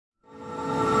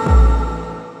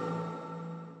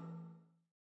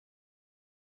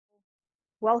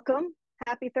Welcome.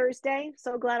 Happy Thursday.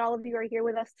 So glad all of you are here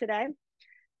with us today.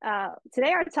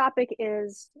 Today, our topic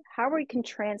is how we can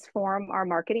transform our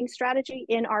marketing strategy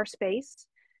in our space,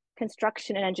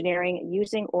 construction and engineering,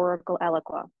 using Oracle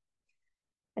Eloqua.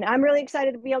 And I'm really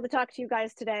excited to be able to talk to you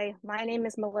guys today. My name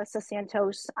is Melissa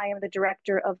Santos. I am the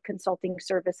Director of Consulting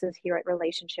Services here at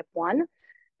Relationship One.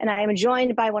 And I am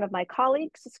joined by one of my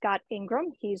colleagues, Scott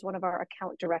Ingram. He's one of our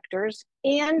account directors.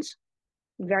 And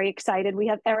very excited, we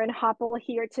have Erin Hoppel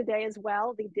here today as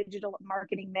well, the Digital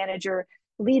Marketing Manager,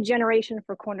 lead generation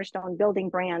for Cornerstone Building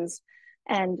Brands.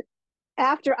 And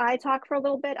after I talk for a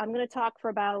little bit, I'm going to talk for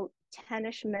about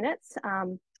 10-ish minutes,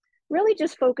 really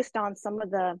just focused on some of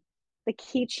the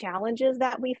key challenges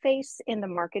that we face in the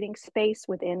marketing space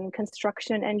within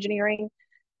construction and engineering.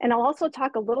 And I'll also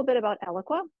talk a little bit about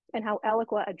Eloqua and how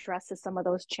Eloqua addresses some of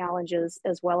those challenges,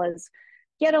 as well as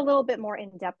get a little bit more in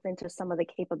depth into some of the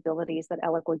capabilities that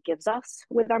Eloqua gives us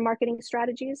with our marketing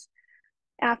strategies.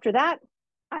 After that,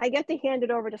 I get to hand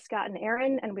it over to Scott and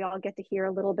Erin, and we all get to hear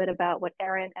a little bit about what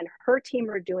Erin and her team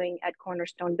are doing at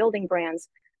Cornerstone Building Brands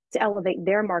to elevate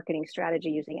their marketing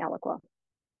strategy using Eloqua.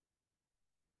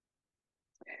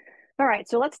 All right,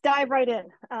 so let's dive right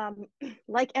in.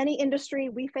 Like any industry,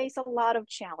 we face a lot of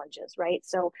challenges, right?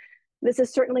 So this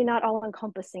is certainly not all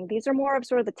encompassing. These are more of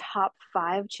sort of the top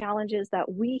 5 challenges that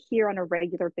we hear on a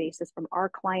regular basis from our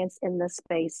clients in this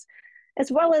space,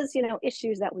 as well as,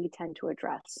 issues that we tend to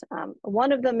address.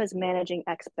 One of them is managing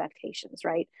expectations,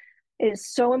 right? It is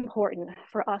so important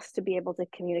for us to be able to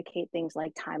communicate things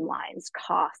like timelines,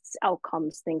 costs,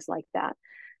 outcomes, things like that.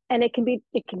 And it can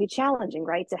be challenging,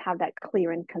 right, to have that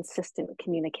clear and consistent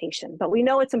communication. But we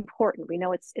know it's important. We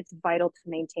know it's vital to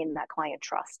maintain that client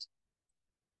trust.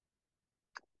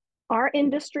 Our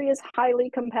industry is highly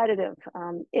competitive.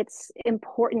 It's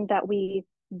important that we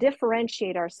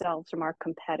differentiate ourselves from our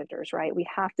competitors, right? We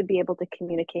have to be able to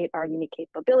communicate our unique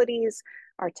capabilities,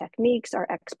 our techniques, our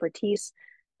expertise,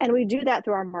 and we do that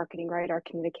through our marketing, right? Our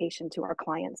communication to our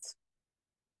clients.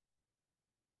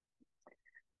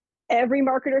 Every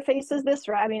marketer faces this,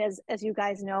 right? I mean, as you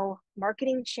guys know,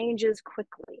 marketing changes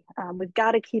quickly. We've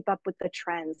got to keep up with the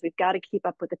trends. We've got to keep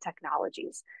up with the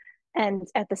technologies. And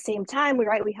at the same time,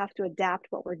 we have to adapt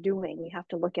what we're doing. We have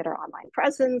to look at our online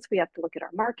presence. We have to look at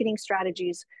our marketing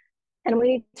strategies. And we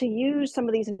need to use some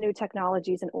of these new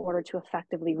technologies in order to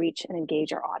effectively reach and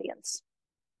engage our audience.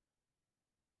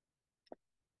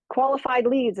 Qualified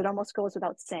leads, it almost goes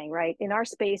without saying, right? In our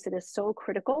space, it is so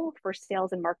critical for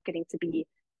sales and marketing to be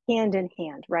hand in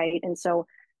hand, right? And so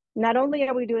not only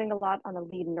are we doing a lot on the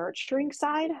lead nurturing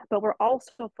side, but we're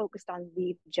also focused on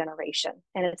lead generation.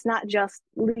 And it's not just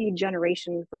lead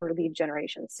generation for lead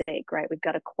generation's sake, right? We've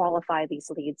got to qualify these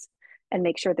leads and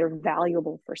make sure they're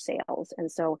valuable for sales.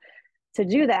 And so to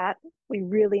do that, we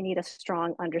really need a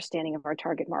strong understanding of our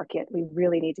target market. We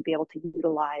really need to be able to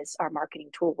utilize our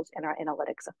marketing tools and our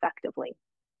analytics effectively.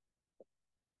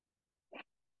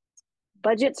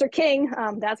 Budgets are king.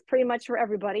 That's pretty much for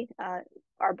everybody.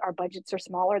 Our budgets are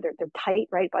smaller. They're tight,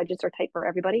 right? Budgets are tight for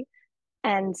everybody.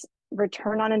 And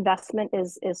return on investment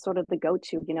is sort of the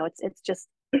go-to. It's just,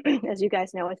 as you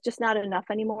guys know, it's just not enough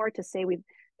anymore to say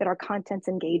that our content's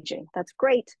engaging. That's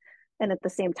great. And at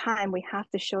the same time, we have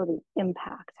to show the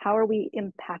impact. How are we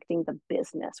impacting the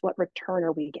business? What return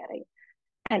are we getting?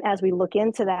 And as we look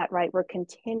into that, right, we're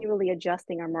continually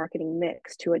adjusting our marketing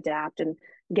mix to adapt and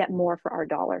get more for our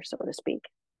dollar, so to speak.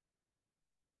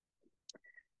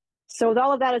 So with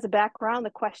all of that as a background, the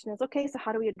question is, okay, so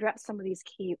how do we address some of these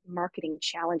key marketing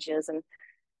challenges? And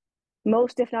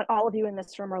most, if not all of you in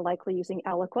this room are likely using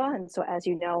Eloqua. And so as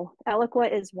you know,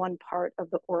 Eloqua is one part of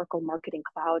the Oracle Marketing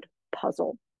Cloud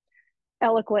puzzle.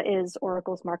 Eloqua is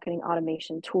Oracle's marketing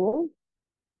automation tool.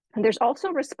 And there's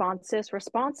also Responses.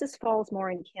 Responses falls more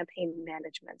in campaign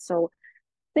management. So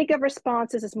think of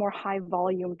Responses as more high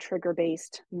volume trigger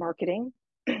based marketing.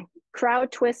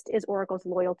 Crowd Twist is Oracle's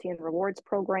loyalty and rewards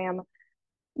program.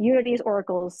 Unity is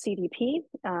Oracle's CDP.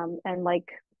 And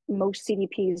like most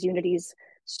CDPs, Unity's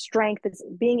strength is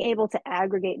being able to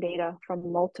aggregate data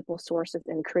from multiple sources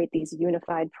and create these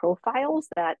unified profiles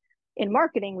that in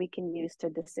marketing we can use to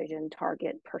decision,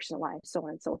 target, personalize, so on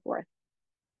and so forth.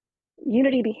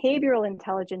 Unity Behavioral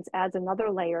Intelligence adds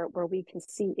another layer where we can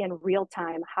see in real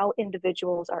time how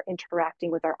individuals are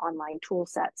interacting with our online tool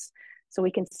sets. So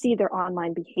we can see their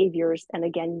online behaviors and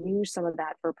again, use some of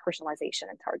that for personalization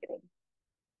and targeting.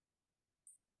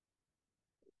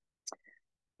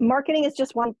 Marketing is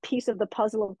just one piece of the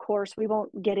puzzle, of course. We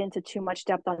won't get into too much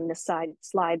depth on this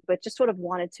slide, but just sort of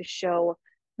wanted to show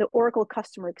the Oracle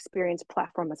customer experience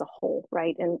platform as a whole,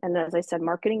 right? And as I said,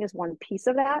 marketing is one piece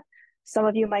of that. Some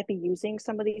of you might be using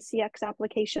some of these CX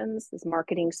applications, this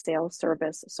marketing, sales,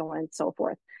 service, so on and so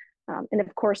forth. And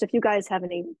of course, if you guys have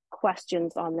any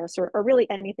questions on this or really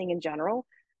anything in general,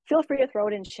 feel free to throw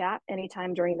it in chat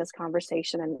anytime during this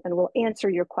conversation, and we'll answer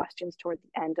your questions toward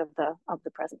the end of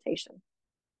the presentation.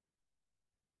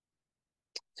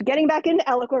 So getting back into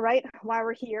Eloqua, right, while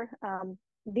we're here,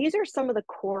 these are some of the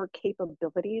core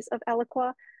capabilities of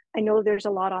Eloqua. I know there's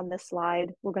a lot on this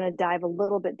slide. We're going to dive a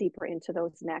little bit deeper into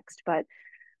those next, but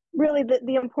really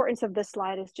the importance of this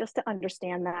slide is just to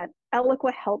understand that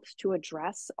Eloqua helps to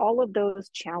address all of those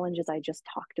challenges I just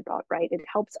talked about, right? It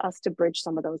helps us to bridge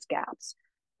some of those gaps.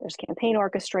 There's campaign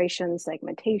orchestration,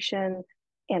 segmentation,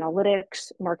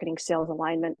 analytics, marketing, sales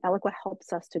alignment. Eloqua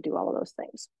helps us to do all of those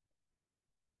things.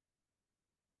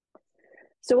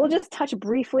 So we'll just touch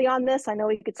briefly on this. I know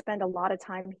we could spend a lot of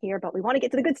time here, but we want to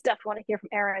get to the good stuff. We want to hear from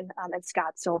Aaron and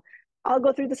Scott. So I'll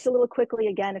go through this a little quickly.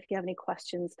 Again, if you have any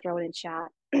questions, throw it in chat.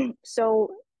 So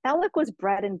Eloqua's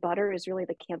bread and butter is really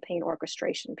the campaign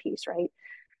orchestration piece, right?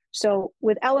 So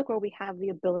with Eloqua, we have the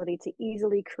ability to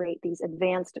easily create these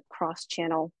advanced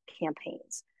cross-channel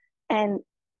campaigns. And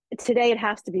today it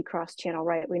has to be cross-channel,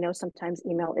 right? We know sometimes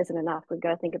email isn't enough. We've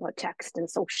got to think about text and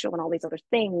social and all these other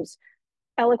things.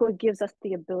 Eloqua gives us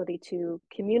the ability to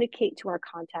communicate to our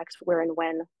contacts where and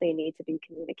when they need to be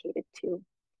communicated to.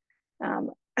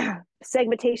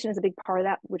 Segmentation is a big part of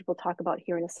that, which we'll talk about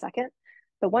here in a second.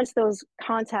 But once those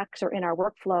contacts are in our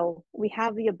workflow, we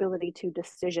have the ability to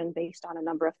decision based on a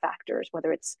number of factors,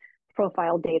 whether it's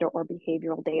profile data or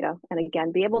behavioral data. And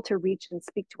again, be able to reach and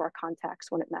speak to our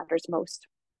contacts when it matters most.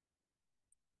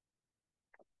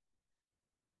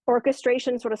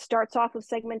 Orchestration sort of starts off with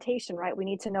segmentation, right? We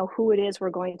need to know who it is we're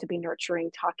going to be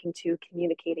nurturing, talking to,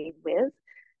 communicating with.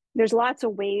 There's lots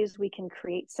of ways we can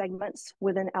create segments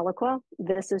within Eloqua.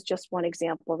 This is just one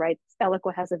example, right?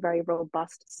 Eloqua has a very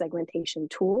robust segmentation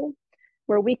tool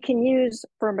where we can use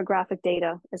firmographic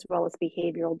data as well as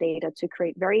behavioral data to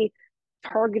create very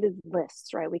targeted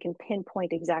lists, right? We can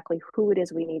pinpoint exactly who it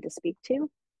is we need to speak to.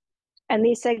 And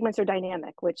these segments are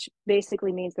dynamic, which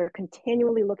basically means they're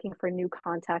continually looking for new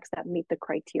contacts that meet the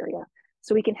criteria.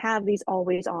 So we can have these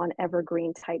always on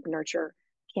evergreen type nurture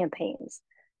campaigns.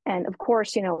 And of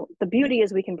course, you know, the beauty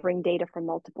is we can bring data from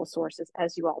multiple sources,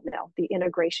 as you all know. The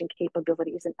integration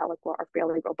capabilities in Eloqua are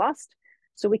fairly robust.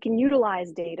 So we can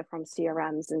utilize data from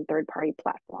CRMs and third-party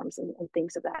platforms and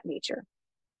things of that nature.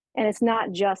 And it's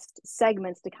not just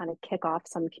segments to kind of kick off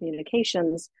some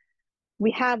communications. We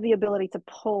have the ability to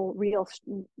pull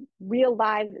real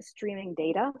live streaming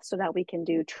data so that we can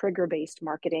do trigger-based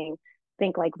marketing,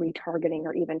 think like retargeting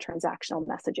or even transactional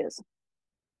messages.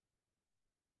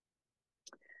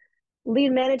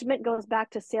 Lead management goes back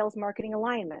to sales marketing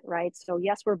alignment, right? So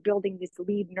yes, we're building these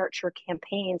lead nurture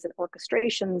campaigns and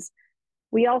orchestrations.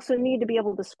 We also need to be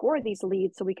able to score these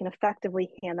leads so we can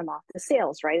effectively hand them off to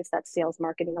sales, right? It's that sales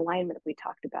marketing alignment we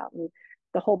talked about. And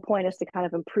the whole point is to kind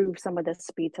of improve some of this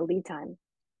speed to lead time.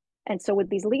 And so with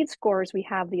these lead scores, we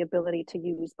have the ability to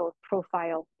use both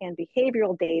profile and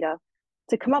behavioral data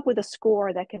to come up with a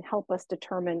score that can help us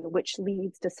determine which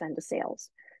leads to send to sales.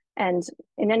 And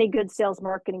in any good sales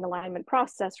marketing alignment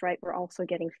process, right, we're also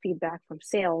getting feedback from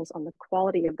sales on the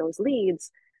quality of those leads.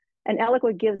 And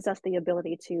Eloqua gives us the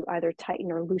ability to either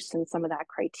tighten or loosen some of that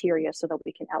criteria so that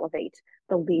we can elevate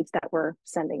the leads that we're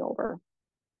sending over.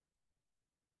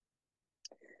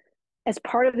 As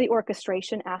part of the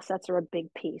orchestration, assets are a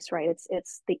big piece, right?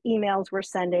 It's the emails we're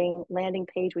sending, landing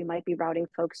page we might be routing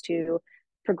folks to,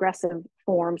 progressive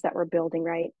forms that we're building,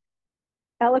 right?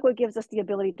 Eloqua gives us the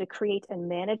ability to create and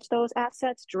manage those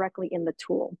assets directly in the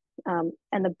tool.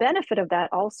 And the benefit of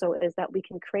that also is that we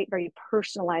can create very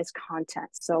personalized content.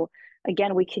 So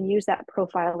again, we can use that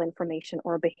profile information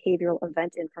or behavioral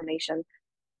event information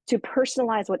to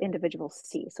personalize what individuals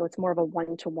see. So it's more of a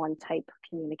one-to-one type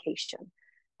communication.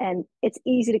 And it's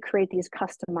easy to create these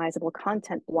customizable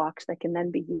content blocks that can then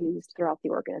be used throughout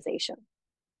the organization.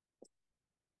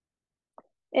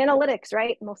 Analytics,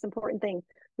 right? Most important thing.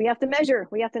 We have to measure.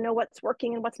 We have to know what's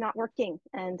working and what's not working.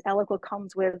 And Eloqua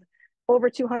comes with over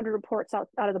 200 reports out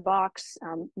of the box,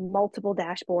 multiple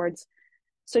dashboards.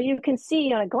 So you can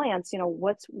see on a glance, you know,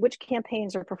 which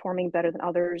campaigns are performing better than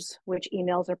others, which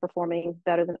emails are performing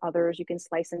better than others. You can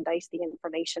slice and dice the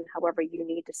information however you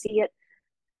need to see it.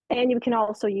 And you can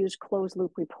also use closed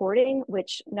loop reporting,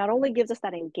 which not only gives us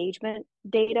that engagement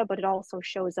data, but it also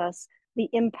shows us the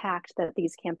impact that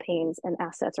these campaigns and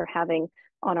assets are having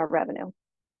on our revenue.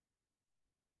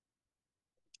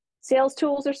 Sales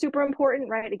tools are super important,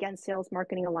 right? Again, sales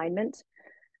marketing alignment.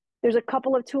 There's a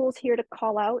couple of tools here to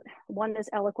call out. One is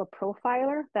Eloqua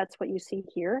Profiler. That's what you see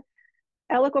here.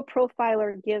 Eloqua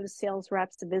Profiler gives sales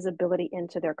reps visibility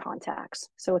into their contacts.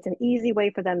 So it's an easy way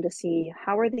for them to see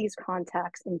how are these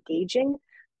contacts engaging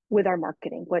with our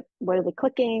marketing? What are they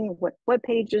clicking? What web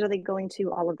pages are they going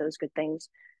to? All of those good things.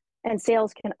 And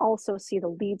sales can also see the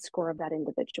lead score of that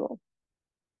individual.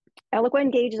 Eloqua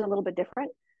Engage is a little bit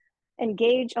different.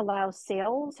 Engage allows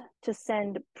sales to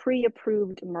send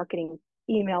pre-approved marketing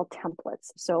email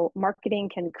templates. So marketing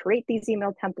can create these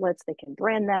email templates, they can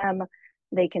brand them,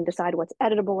 they can decide what's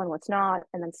editable and what's not,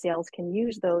 and then sales can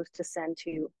use those to send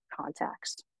to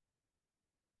contacts.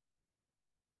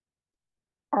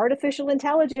 Artificial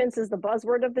intelligence is the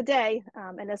buzzword of the day.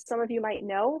 And as some of you might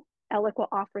know, Eloqua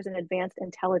offers an advanced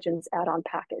intelligence add-on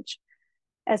package.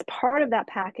 As part of that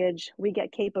package, we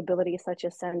get capabilities such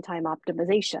as send time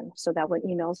optimization, so that when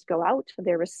emails go out,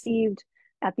 they're received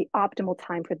at the optimal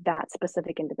time for that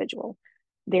specific individual.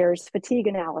 There's fatigue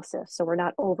analysis, so we're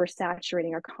not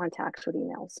oversaturating our contacts with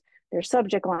emails. There's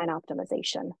subject line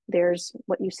optimization. There's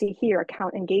what you see here,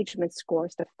 account engagement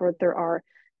scores to further our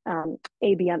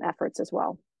ABM efforts as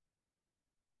well.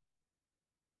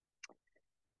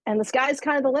 And the sky is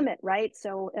kind of the limit, right?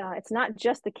 So it's not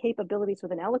just the capabilities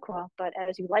within Eloqua, but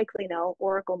as you likely know,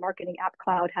 Oracle Marketing App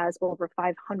Cloud has over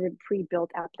 500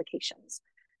 pre-built applications.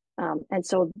 And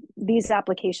so these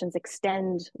applications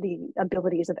extend the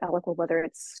abilities of Eloqua, whether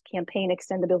it's campaign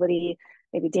extendability,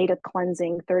 maybe data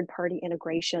cleansing, third-party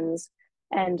integrations.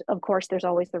 And of course, there's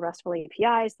always the RESTful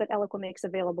APIs that Eloqua makes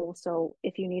available. So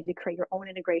if you need to create your own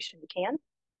integration, you can.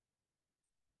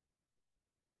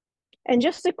 And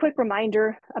just a quick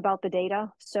reminder about the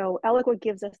data. So Eloqua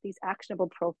gives us these actionable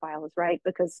profiles, right?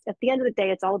 Because at the end of the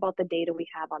day, it's all about the data we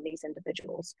have on these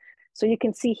individuals. So you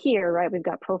can see here, right, we've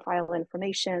got profile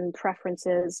information,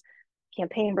 preferences,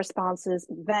 campaign responses,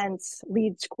 events,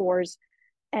 lead scores.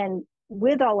 And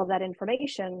with all of that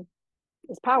information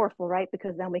is powerful, right?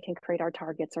 Because then we can create our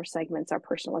targets, our segments, our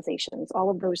personalizations, all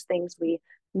of those things we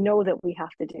know that we have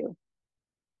to do.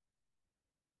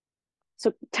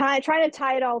 So trying to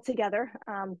tie it all together,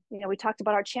 we talked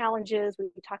about our challenges, we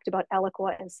talked about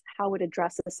Eloqua and how it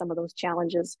addresses some of those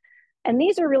challenges. And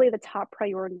these are really the top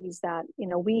priorities that,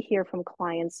 we hear from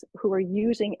clients who are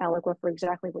using Eloqua for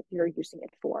exactly what you're using it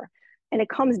for. And it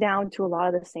comes down to a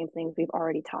lot of the same things we've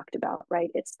already talked about, right?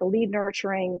 It's the lead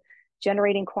nurturing,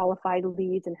 generating qualified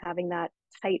leads and having that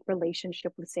tight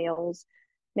relationship with sales,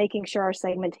 making sure our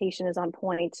segmentation is on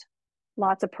point,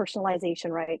 lots of personalization,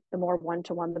 right? The more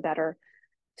one-to-one, the better.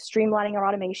 Streamlining our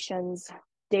automations,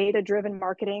 data-driven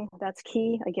marketing, that's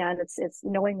key. Again, it's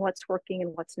knowing what's working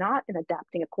and what's not and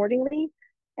adapting accordingly.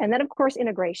 And then, of course,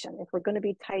 integration. If we're going to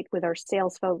be tight with our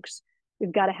sales folks,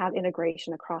 we've got to have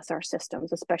integration across our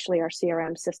systems, especially our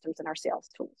CRM systems and our sales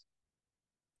tools.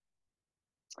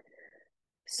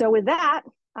 So with that,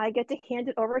 I get to hand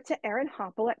it over to Erin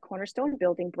Hoppel at Cornerstone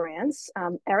Building Brands.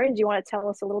 Erin, do you want to tell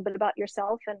us a little bit about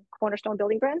yourself and Cornerstone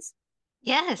Building Brands?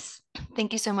 Yes,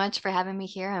 thank you so much for having me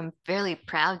here. I'm very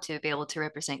proud to be able to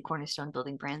represent Cornerstone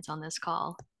Building Brands on this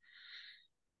call.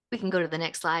 We can go to the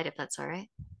next slide if that's all right.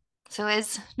 So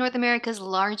as North America's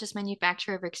largest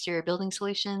manufacturer of exterior building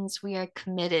solutions, we are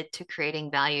committed to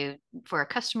creating value for our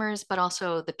customers, but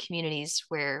also the communities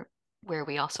where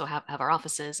we also have our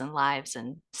offices and lives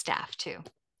and staff too.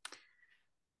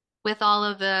 With all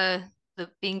of the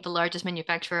being the largest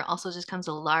manufacturer also just comes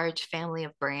a large family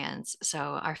of brands. So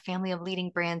our family of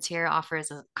leading brands here offers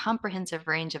a comprehensive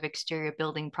range of exterior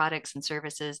building products and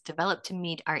services developed to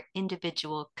meet our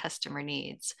individual customer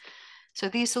needs. So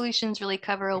these solutions really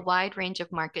cover a wide range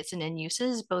of markets and end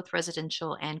uses, both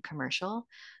residential and commercial.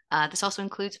 This also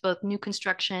includes both new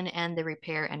construction and the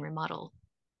repair and remodel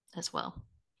as well.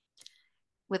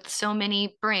 With so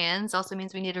many brands also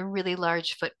means we need a really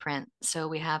large footprint. So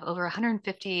we have over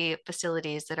 150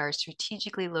 facilities that are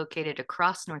strategically located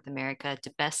across North America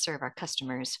to best serve our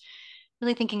customers.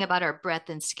 Really thinking about our breadth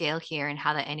and scale here and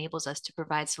how that enables us to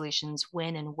provide solutions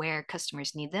when and where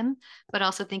customers need them, but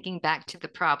also thinking back to the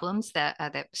problems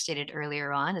that stated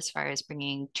earlier on as far as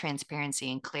bringing transparency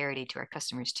and clarity to our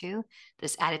customers too.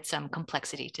 This added some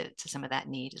complexity to some of that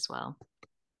need as well.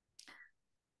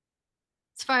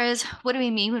 As far as what do we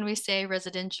mean when we say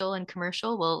residential and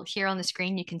commercial? Well, here on the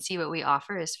screen, you can see what we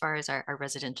offer as far as our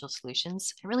residential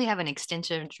solutions. I really have an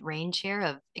extensive range here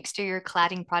of exterior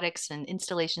cladding products and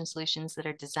installation solutions that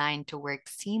are designed to work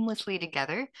seamlessly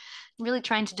together, really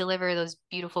trying to deliver those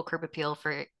beautiful curb appeal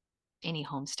for any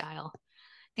home style.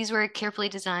 These were carefully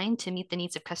designed to meet the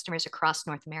needs of customers across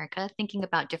North America, thinking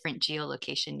about different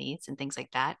geolocation needs and things like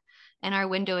that. And our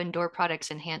window and door products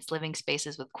enhance living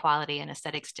spaces with quality and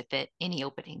aesthetics to fit any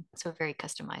opening, so very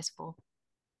customizable.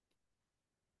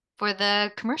 For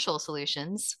the commercial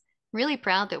solutions, really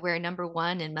proud that we're number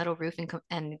one in metal roofing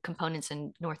and components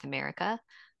in North America.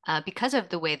 Because of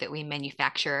the way that we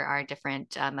manufacture our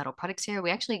different metal products here, we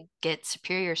actually get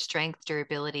superior strength,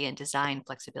 durability, and design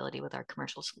flexibility with our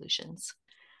commercial solutions.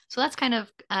 So that's kind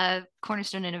of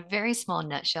Cornerstone in a very small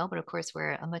nutshell, but of course,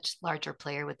 we're a much larger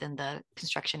player within the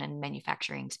construction and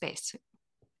manufacturing space.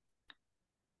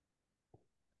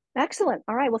 Excellent.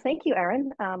 All right. Well, thank you,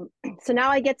 Erin. So now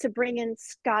I get to bring in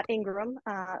Scott Ingram.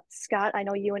 Scott, I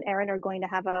know you and Erin are going to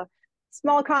have a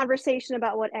small conversation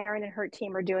about what Erin and her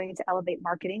team are doing to elevate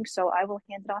marketing. So I will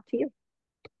hand it off to you.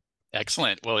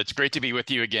 Excellent. Well, it's great to be with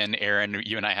you again, Erin.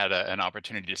 You and I had an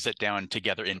opportunity to sit down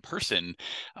together in person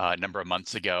a number of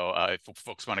months ago. If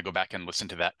folks want to go back and listen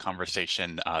to that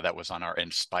conversation, that was on our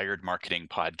Inspired Marketing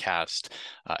podcast,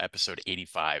 episode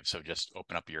 85. So just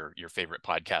open up your favorite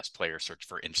podcast player, search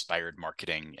for Inspired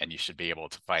Marketing, and you should be able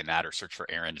to find that, or search for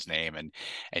Erin's name,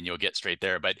 and you'll get straight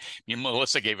there. But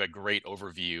Melissa gave a great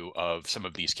overview of some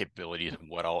of these capabilities and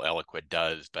what all Eloqua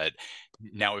does. But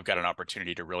now we've got an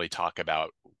opportunity to really talk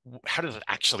about how does it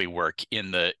actually work in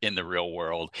the real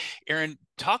world. Erin,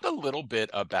 talk a little bit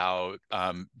about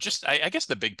just I guess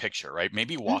the big picture, right?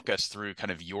 Maybe walk us through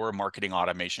kind of your marketing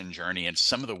automation journey and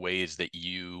some of the ways that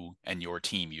you and your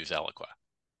team use Eloqua.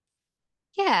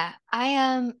 Yeah,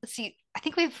 see. I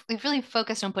think we've really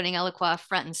focused on putting Eloqua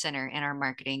front and center in our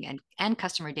marketing and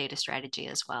customer data strategy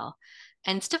as well.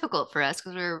 And it's difficult for us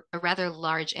because we're a rather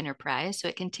large enterprise, so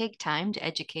it can take time to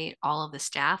educate all of the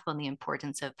staff on the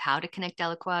importance of how to connect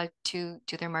Eloqua to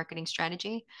their marketing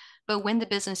strategy. But when the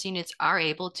business units are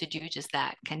able to do just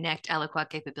that, connect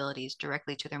Eloqua capabilities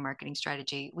directly to their marketing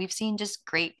strategy, we've seen just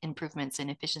great improvements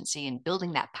in efficiency and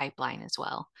building that pipeline as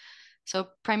well. So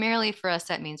primarily for us,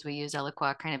 that means we use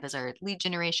Eloqua kind of as our lead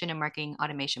generation and marketing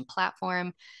automation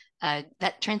platform.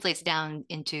 That translates down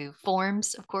into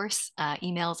forms, of course,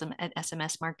 emails and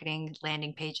SMS marketing,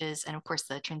 landing pages, and of course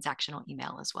the transactional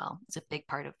email as well. It's a big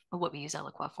part of what we use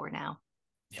Eloqua for now.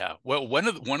 Yeah, well, one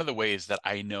of the ways that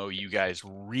I know you guys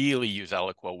really use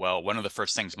Eloqua well, one of the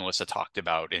first things Melissa talked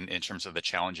about in terms of the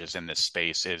challenges in this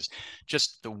space is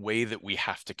just the way that we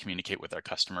have to communicate with our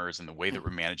customers and the way that we're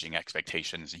managing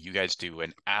expectations. You guys do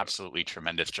an absolutely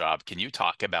tremendous job. Can you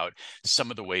talk about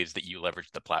some of the ways that you leverage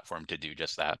the platform to do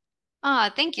just that?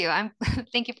 Thank you.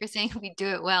 Thank you for saying we do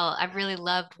it well. I've really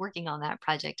loved working on that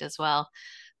project as well.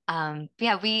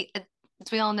 Yeah,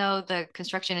 as we all know, the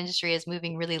construction industry is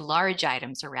moving really large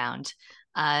items around.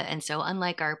 And so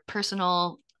unlike our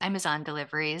personal Amazon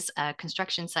deliveries,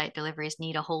 construction site deliveries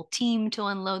need a whole team to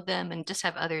unload them and just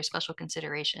have other special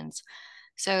considerations.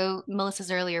 So Melissa's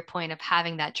earlier point of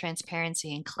having that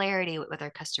transparency and clarity with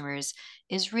our customers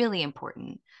is really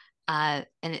important. And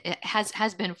it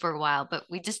has been for a while, but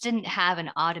we just didn't have an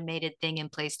automated thing in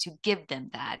place to give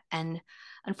them that. And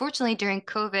unfortunately, during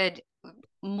COVID,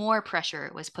 more pressure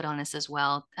was put on us as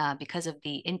well because of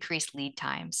the increased lead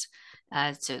times.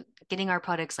 So getting our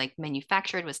products like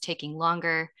manufactured was taking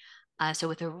longer. So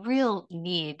with a real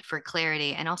need for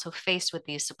clarity and also faced with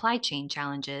these supply chain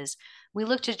challenges, we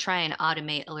looked to try and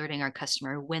automate alerting our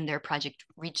customer when their project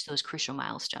reached those crucial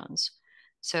milestones.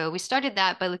 So we started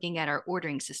that by looking at our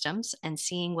ordering systems and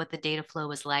seeing what the data flow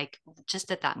was like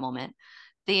just at that moment.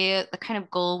 The kind of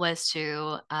goal was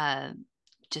to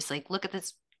just like look at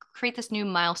this, create this new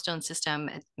milestone system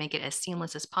and make it as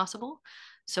seamless as possible.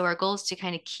 So our goal is to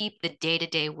kind of keep the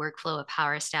day-to-day workflow of how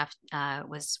our staff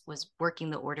was working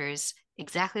the orders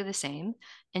exactly the same,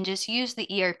 and just use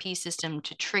the ERP system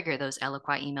to trigger those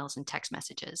Eloqua emails and text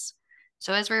messages.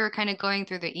 So as we were kind of going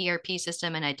through the ERP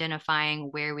system and identifying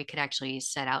where we could actually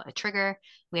set out a trigger,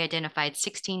 we identified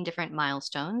 16 different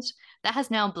milestones. That has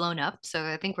now blown up. So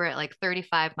I think we're at like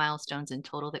 35 milestones in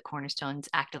total that Cornerstone's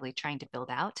actively trying to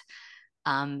build out.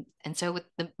 And so with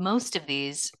the most of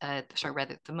these,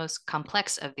 the most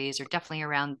complex of these are definitely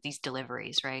around these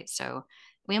deliveries, right? So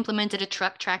we implemented a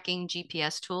truck tracking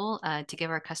GPS tool to give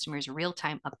our customers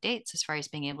real-time updates as far as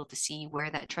being able to see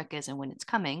where that truck is and when it's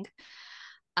coming.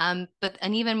 But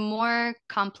an even more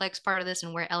complex part of this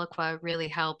and where Eloqua really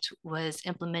helped was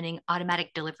implementing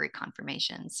automatic delivery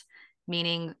confirmations,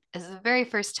 meaning as the very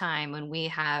first time when we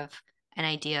have an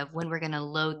idea of when we're going to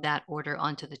load that order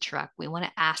onto the truck, we want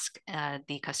to ask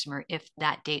the customer if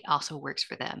that date also works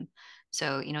for them.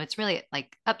 So, it's really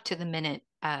like up to the minute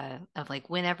of like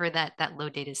whenever that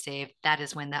load date is saved, that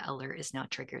is when that alert is now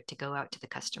triggered to go out to the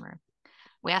customer.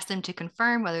 We ask them to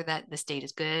confirm whether this date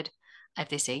is good. If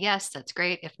they say yes, that's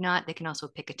great. If not, they can also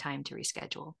pick a time to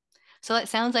reschedule. So it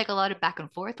sounds like a lot of back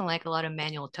and forth and like a lot of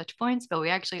manual touch points, but we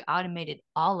actually automated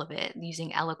all of it using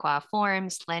Eloqua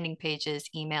forms, landing pages,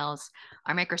 emails.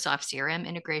 Our Microsoft CRM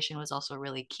integration was also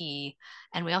really key.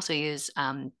 And we also use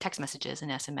text messages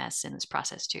and SMS in this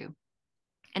process too.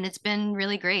 And it's been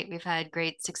really great. We've had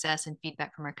great success and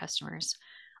feedback from our customers.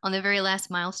 On the very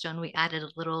last milestone, we added a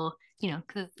little,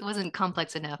 because it wasn't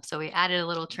complex enough. So we added a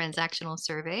little transactional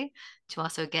survey to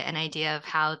also get an idea of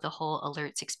how the whole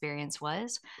alerts experience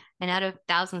was. And out of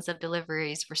thousands of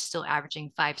deliveries, we're still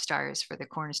averaging 5 stars for the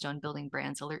Cornerstone Building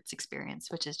Brands alerts experience,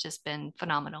 which has just been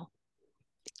phenomenal.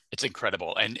 It's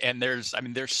incredible. And there's, I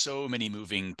mean, there's so many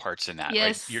moving parts in that, right?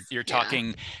 Yes. You're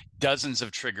talking dozens of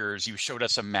triggers. You showed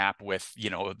us a map with,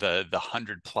 the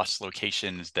 100+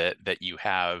 locations that you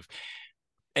have,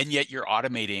 and yet you're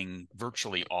automating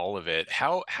virtually all of it.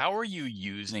 How are you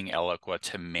using Eloqua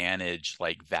to manage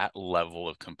like that level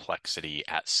of complexity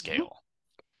at scale?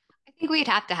 I think we'd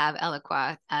have to have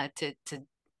Eloqua to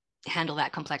handle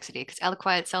that complexity, because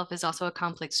Eloqua itself is also a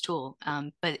complex tool.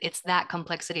 But it's that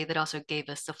complexity that also gave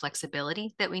us the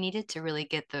flexibility that we needed to really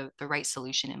get the right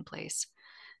solution in place.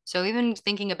 So even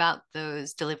thinking about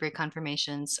those delivery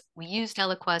confirmations, we used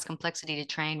Eloqua's complexity to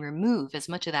try and remove as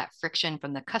much of that friction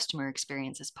from the customer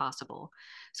experience as possible.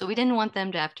 So we didn't want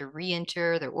them to have to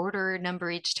re-enter their order number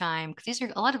each time, because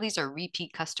a lot of these are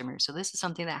repeat customers. So this is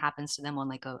something that happens to them on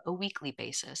like a weekly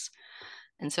basis.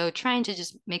 And so trying to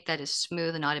just make that as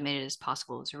smooth and automated as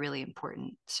possible is really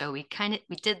important. So we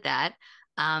did that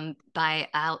by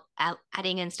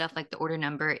adding in stuff like the order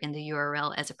number in the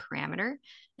URL as a parameter,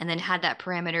 and then had that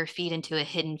parameter feed into a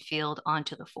hidden field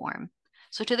onto the form.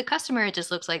 So to the customer, it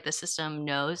just looks like the system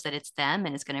knows that it's them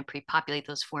and it's going to pre-populate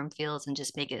those form fields and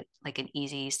just make it like an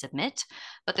easy submit.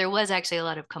 But there was actually a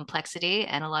lot of complexity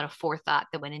and a lot of forethought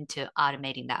that went into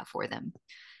automating that for them.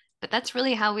 But that's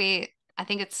really how I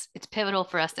think it's pivotal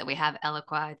for us that we have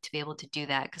Eloqua to be able to do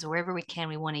that, because wherever we can,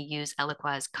 we want to use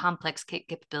Eloqua's complex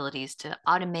capabilities to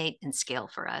automate and scale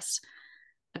for us.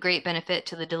 A great benefit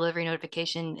to the delivery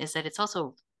notification is that it's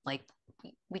also like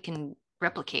we can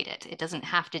replicate it. It doesn't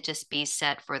have to just be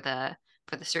set for the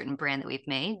certain brand that we've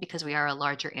made, because we are a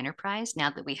larger enterprise. Now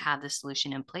that we have the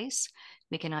solution in place,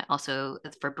 we can also,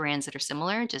 for brands that are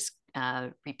similar, just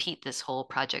repeat this whole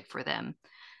project for them.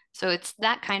 So it's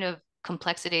that kind of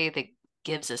complexity that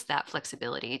gives us that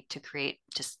flexibility to create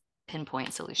just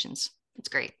pinpoint solutions. It's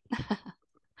great.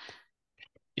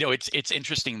 It's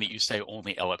interesting that you say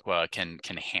only Eloqua can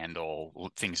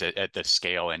handle things at this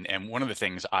scale. And one of the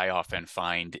things I often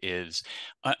find is,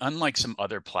 unlike some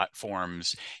other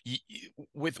platforms,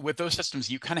 with those systems,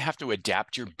 you kind of have to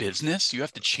adapt your business. You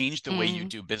have to change the way you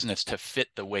do business to fit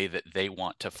the way that they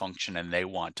want to function and they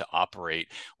want to operate.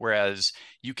 Whereas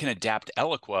you can adapt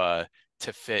Eloqua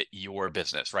to fit your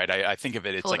business, right? I think of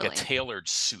it's Totally. like a tailored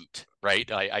suit,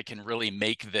 right? I can really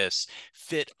make this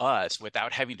fit us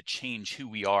without having to change who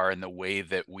we are and the way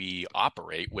that we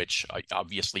operate, which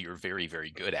obviously you're very, very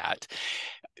good at.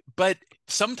 But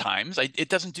sometimes it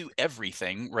doesn't do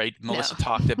everything, right? Melissa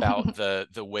talked about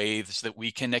the ways that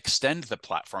we can extend the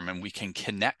platform and we can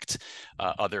connect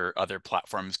other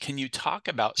platforms. Can you talk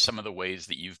about some of the ways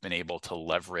that you've been able to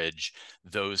leverage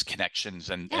those connections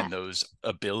and those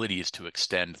abilities to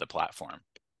extend the platform?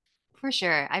 For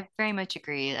sure. I very much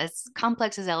agree. As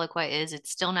complex as Eloqua is, it's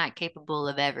still not capable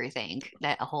of everything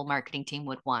that a whole marketing team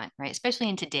would want, right? Especially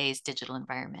in today's digital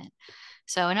environment.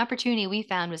 So an opportunity we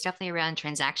found was definitely around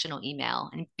transactional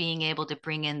email and being able to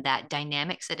bring in that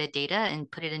dynamic set of data and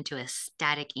put it into a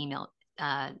static email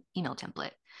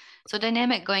template. So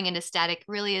dynamic going into static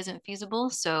really isn't feasible.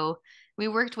 So we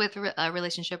worked with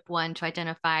Relationship One to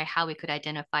identify how we could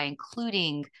identify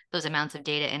including those amounts of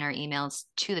data in our emails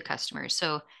to the customers.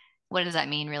 So what does that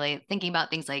mean, really? Thinking about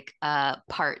things like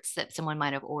parts that someone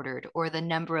might have ordered, or the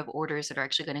number of orders that are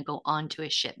actually going to go onto a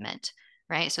shipment,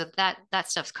 right? So that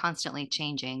stuff's constantly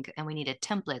changing, and we need a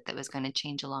template that was going to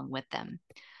change along with them.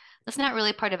 That's not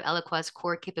really part of Eloqua's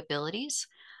core capabilities.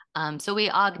 So we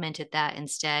augmented that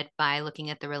instead by looking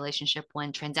at the Relationship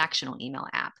One transactional email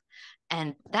app.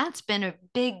 And that's been a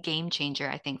big game changer,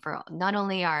 I think, for not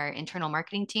only our internal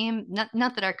marketing team, not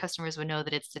that our customers would know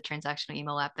that it's the transactional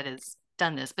email app that has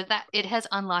done this, but that it has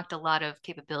unlocked a lot of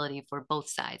capability for both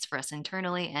sides, for us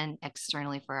internally and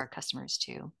externally for our customers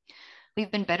too.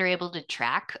 We've been better able to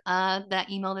track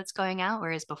that email that's going out,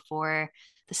 whereas before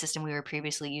the system we were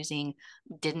previously using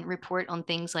didn't report on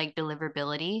things like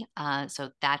deliverability. So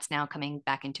that's now coming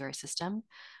back into our system.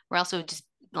 We're also just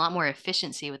a lot more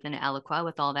efficiency within Eloqua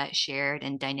with all that shared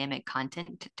and dynamic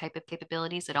content type of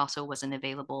capabilities that also wasn't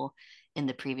available in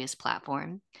the previous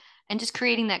platform. and just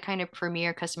creating that kind of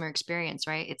premier customer experience,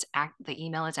 right? The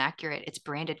email is accurate, it's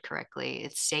branded correctly,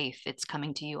 it's safe, it's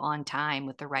coming to you on time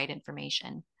with the right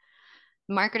information.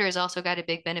 Marketers also got a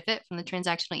big benefit from the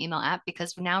transactional email app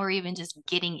because now we're even just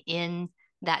getting in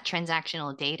that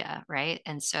transactional data, right?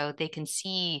 And so they can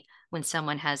see when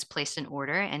someone has placed an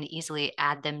order and easily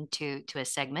add them to a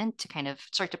segment to kind of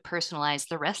start to personalize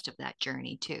the rest of that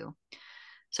journey too.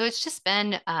 So it's just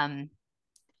been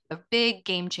a big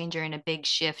game changer and a big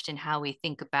shift in how we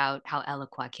think about how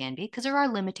Eloqua can be, because there are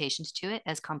limitations to it,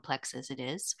 as complex as it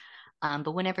is.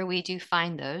 But whenever we do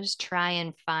find those, try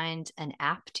and find an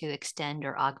app to extend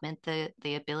or augment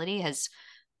the ability has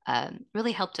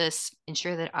really helped us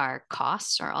ensure that our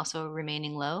costs are also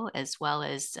remaining low, as well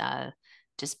as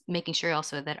just making sure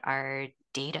also that our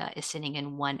data is sitting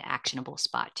in one actionable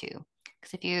spot too.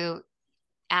 Because if you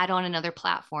add on another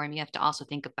platform, you have to also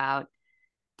think about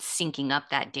syncing up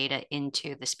that data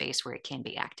into the space where it can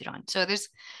be acted on. So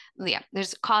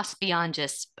there's costs beyond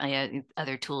just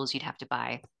other tools you'd have to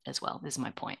buy as well, is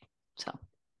my point. So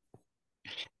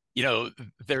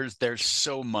there's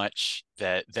so much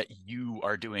that you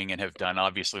are doing and have done.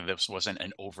 Obviously, this wasn't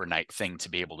an overnight thing to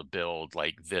be able to build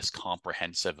like this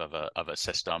comprehensive of a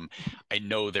system. I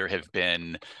know there have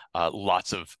been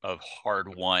lots of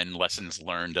hard-won lessons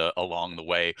learned along the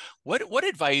way. What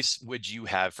advice would you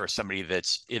have for somebody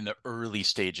that's in the early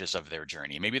stages of their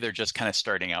journey? Maybe they're just kind of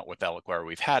starting out with Eloqua, or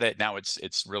we've had it. Now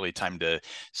it's really time to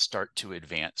start to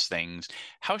advance things.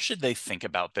 How should they think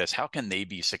about this? How can they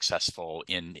be successful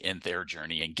in their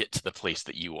journey and get to the place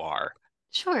that you are?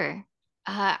 sure.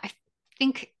 I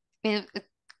think a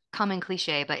common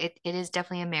cliche, but it is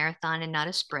definitely a marathon and not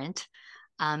a sprint.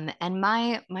 And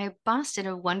my boss did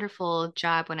a wonderful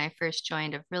job when I first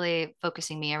joined of really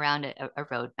focusing me around a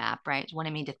roadmap, right?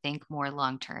 Wanting me to think more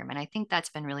long term. And I think that's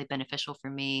been really beneficial for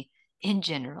me in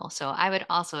general. So I would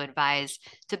also advise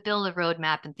to build a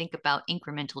roadmap and think about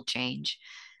incremental change.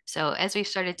 So as we've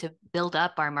started to build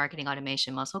up our marketing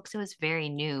automation muscle, because it was very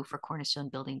new for Cornerstone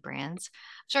building brands,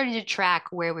 started to track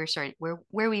where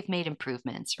we've made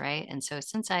improvements, right? And so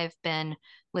since I've been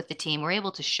with the team, we're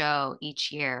able to show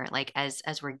each year, like as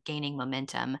we're gaining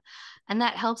momentum, and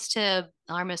that helps to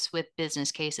arm us with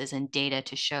business cases and data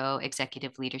to show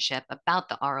executive leadership about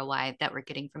the ROI that we're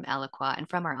getting from Eloqua and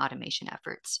from our automation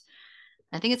efforts.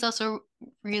 I think it's also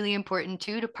really important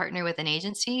too to partner with an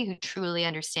agency who truly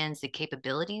understands the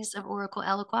capabilities of Oracle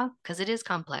Eloqua because it is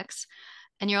complex.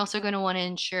 And you're also going to want to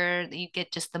ensure that you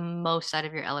get just the most out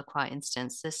of your Eloqua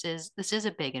instance. This is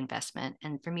a big investment,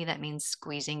 and for me that means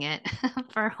squeezing it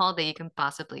for all that you can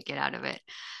possibly get out of it.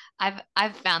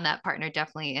 I've found that partner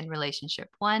definitely in relationship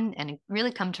one and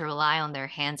really come to rely on their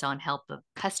hands-on help of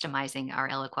customizing our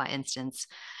Eloqua instance,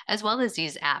 as well as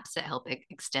these apps that help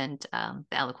extend the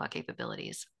Eloqua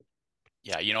capabilities.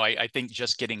 Yeah, I think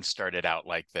just getting started out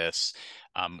like this,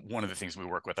 one of the things we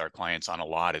work with our clients on a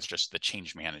lot is just the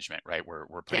change management, right?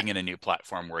 We're putting in a new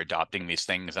platform, we're adopting these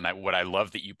things, and what I love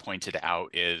that you pointed out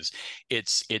is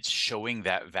it's showing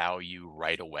that value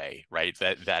right away, right?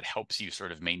 That helps you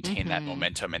sort of maintain that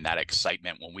momentum and that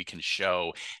excitement when we can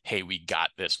show, hey, we got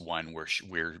this one.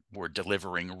 We're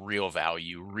delivering real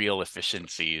value, real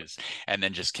efficiencies, and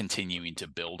then just continuing to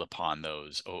build upon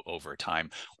those over time.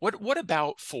 What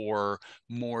about for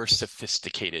more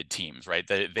sophisticated teams, right?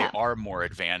 They are more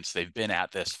advanced. They've been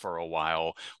at this for a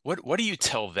while. What do you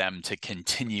tell them to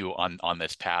continue on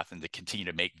this path and to continue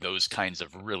to make those kinds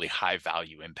of really high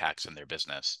value impacts in their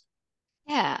business?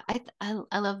 Yeah,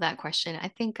 I love that question. I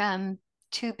think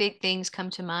two big things come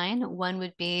to mind. One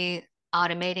would be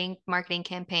automating marketing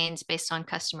campaigns based on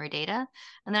customer data.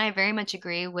 And then I very much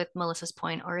agree with Melissa's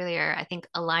point earlier. I think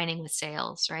aligning with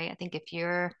sales, right? I think if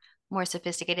you're more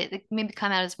sophisticated, it maybe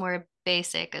come out as more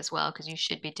basic as well, because you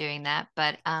should be doing that.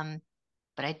 But I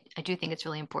do think it's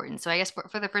really important. So I guess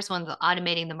for the first one, the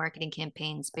automating the marketing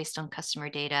campaigns based on customer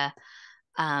data,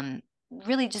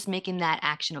 really just making that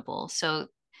actionable. So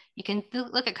you can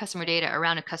look at customer data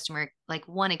around a customer, like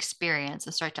one experience,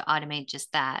 and start to automate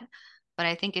just that. But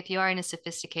I think if you are in a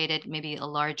sophisticated, maybe a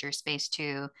larger space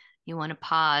too, you want to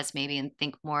pause maybe and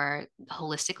think more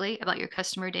holistically about your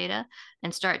customer data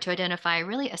and start to identify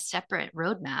really a separate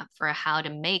roadmap for how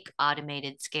to make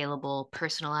automated, scalable,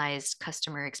 personalized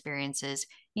customer experiences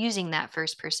using that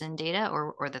first person data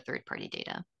or the third party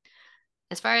data.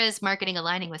 As far as marketing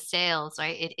aligning with sales,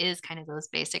 right, it is kind of those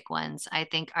basic ones. I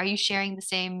think, are you sharing the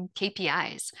same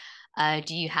KPIs?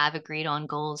 Do you have agreed on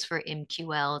goals for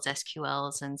MQLs,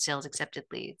 SQLs, and sales accepted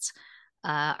leads?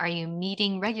 Are you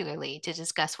meeting regularly to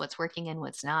discuss what's working and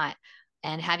what's not?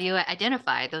 And have you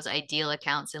identified those ideal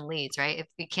accounts and leads, right? If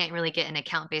we can't really get an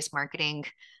account-based marketing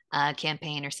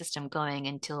campaign or system going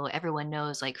until everyone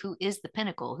knows like who is the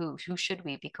pinnacle, who should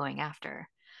we be going after.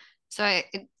 So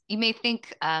you may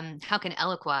think, how can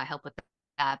Eloqua help with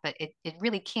that? But it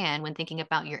really can when thinking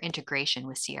about your integration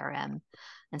with CRM.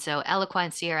 And so Eloqua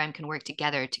and CRM can work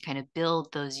together to kind of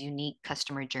build those unique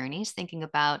customer journeys, thinking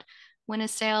about when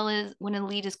a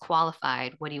lead is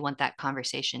qualified, what do you want that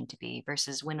conversation to be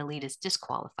versus when a lead is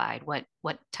disqualified, what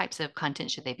types of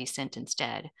content should they be sent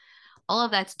instead? All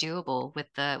of that's doable with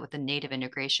the native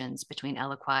integrations between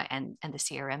Eloqua and the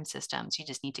CRM systems. You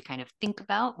just need to kind of think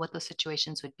about what those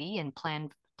situations would be and plan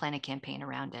a campaign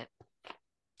around it.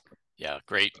 Yeah,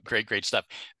 great stuff.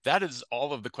 That is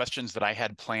all of the questions that I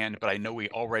had planned, but I know we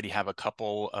already have a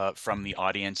couple from the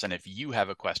audience. And if you have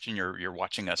a question, you're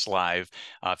watching us live,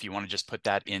 if you want to just put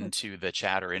that into the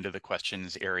chat or into the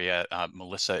questions area,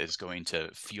 Melissa is going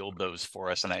to field those for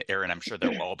us. And Erin, I'm sure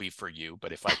they'll all be for you,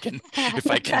 but if I can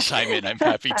chime in, I'm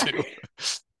happy to.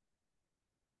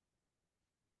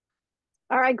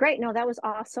 All right, great. No, that was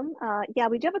awesome. Yeah,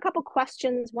 we do have a couple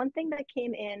questions. One thing that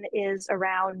came in is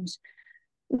around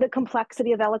the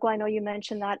complexity of Eloqua. I know you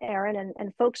mentioned that, Erin,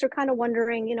 and folks are kind of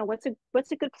wondering, what's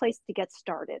a good place to get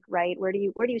started, right? Where do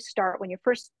you start when you're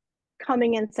first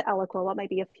coming into Eloqua? What might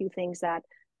be a few things that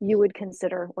you would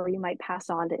consider or you might pass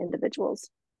on to individuals?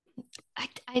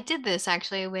 I did this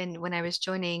actually when I was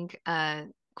joining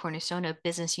Cornerstone. A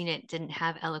business unit didn't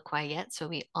have Eloqua yet, so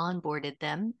we onboarded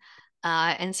them.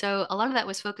 And so a lot of that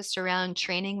was focused around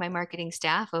training my marketing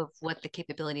staff of what the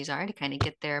capabilities are to kind of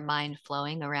get their mind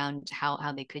flowing around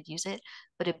how they could use it.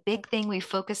 But a big thing we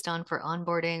focused on for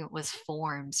onboarding was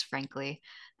forms, frankly.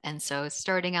 And so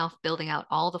starting out building out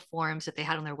all the forms that they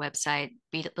had on their website,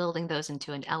 building those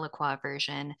into an Eloqua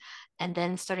version, and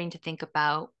then starting to think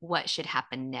about what should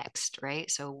happen next, right?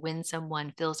 So when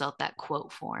someone fills out that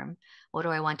quote form, what do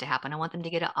I want to happen? I want them to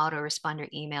get an autoresponder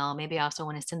email. Maybe I also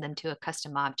want to send them to a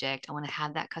custom object. I want to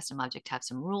have that custom object have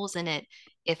some rules in it.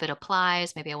 If it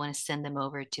applies, maybe I want to send them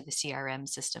over to the CRM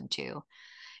system too.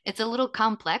 It's a little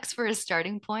complex for a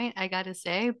starting point, I gotta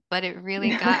say, but it really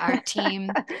got our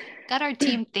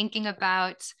team thinking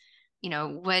about,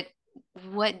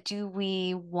 what do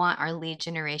we want our lead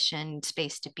generation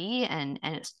space to be, and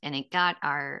it got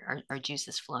our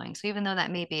juices flowing. So even though that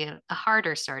may be a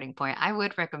harder starting point, I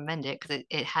would recommend it because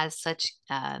it has such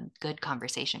good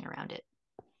conversation around it.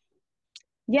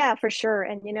 Yeah, for sure.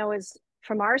 And as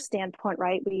from our standpoint,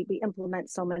 right, we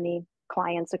implement so many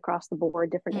clients across the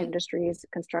board, different industries,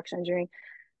 construction, engineering.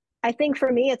 I think for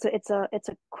me, it's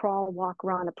a crawl, walk,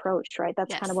 run approach, right?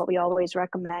 That's kind of what we always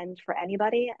recommend for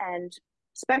anybody, and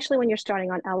especially when you're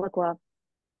starting on Eloqua,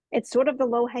 it's sort of the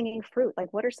low hanging fruit.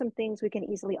 Like, what are some things we can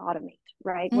easily automate,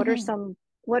 right? What are some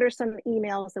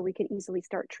emails that we could easily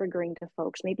start triggering to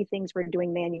folks? Maybe things we're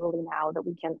doing manually now that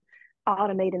we can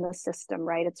automate in the system,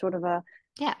 right? It's sort of a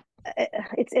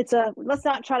it's a let's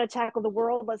not try to tackle the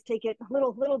world. Let's take it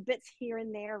little bits here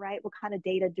and there, right? What kind of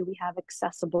data do we have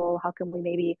accessible? How can we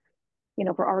maybe,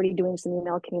 if we're already doing some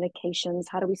email communications,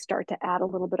 how do we start to add a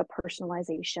little bit of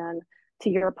personalization? To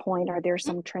your point, are there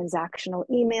some transactional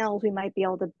emails we might be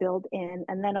able to build in?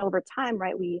 And then over time,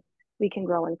 right, we can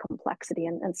grow in complexity.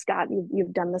 And Scott,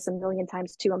 you've done this a million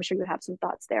times too. I'm sure you have some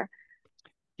thoughts there.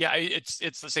 Yeah,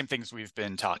 it's the same things we've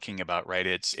been talking about, right?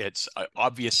 It's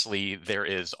obviously there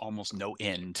is almost no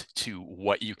end to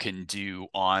what you can do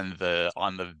on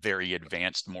the very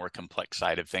advanced, more complex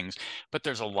side of things, but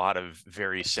there's a lot of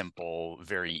very simple,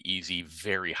 very easy,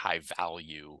 very high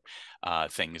value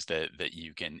things that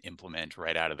you can implement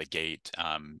right out of the gate.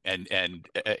 And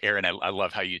Erin, I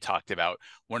love how you talked about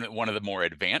one of the more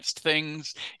advanced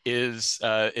things is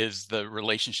the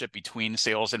relationship between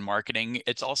sales and marketing.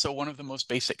 It's also one of the most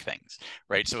basic things,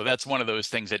 right? So that's one of those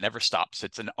things that never stops.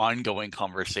 It's an ongoing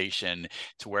conversation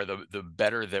to where the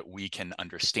better that we can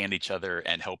understand each other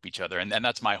and help each other. And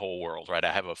that's my whole world, right?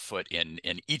 I have a foot in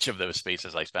each of those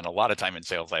spaces. I spend a lot of time in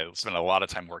sales. I spend a lot of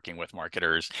time working with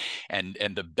marketers, and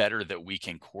the better that we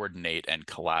can coordinate and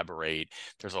collaborate,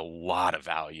 there's a lot of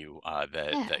value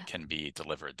that can be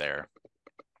delivered there.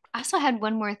 I also had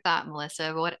one more thought,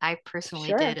 Melissa, what I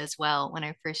personally did as well when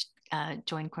I first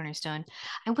joined Cornerstone.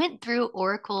 I went through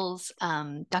Oracle's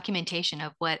documentation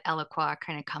of what Eloqua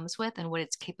kind of comes with and what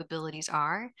its capabilities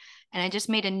are. And I just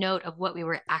made a note of what we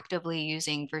were actively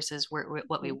using versus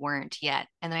what we weren't yet.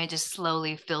 And then I just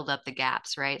slowly filled up the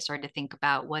gaps, right? Started to think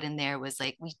about what in there was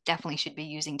like, we definitely should be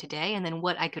using today, and then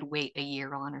what I could wait a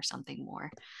year on or something more.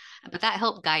 But that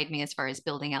helped guide me as far as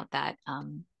building out that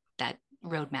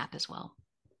roadmap as well.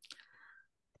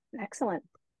 Excellent.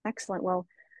 Well,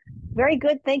 Very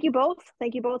good. Thank you both.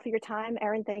 Thank you both for your time.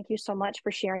 Erin, thank you so much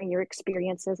for sharing your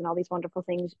experiences and all these wonderful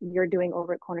things you're doing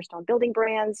over at Cornerstone Building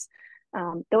Brands.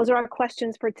 Those are our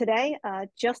questions for today.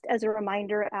 Just as a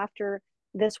reminder, after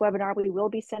this webinar, we will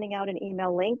be sending out an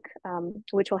email link,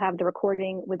 which will have the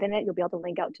recording within it. You'll be able to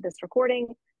link out to this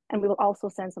recording, and we will also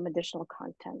send some additional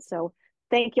content. So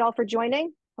thank you all for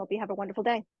joining. Hope you have a wonderful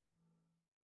day.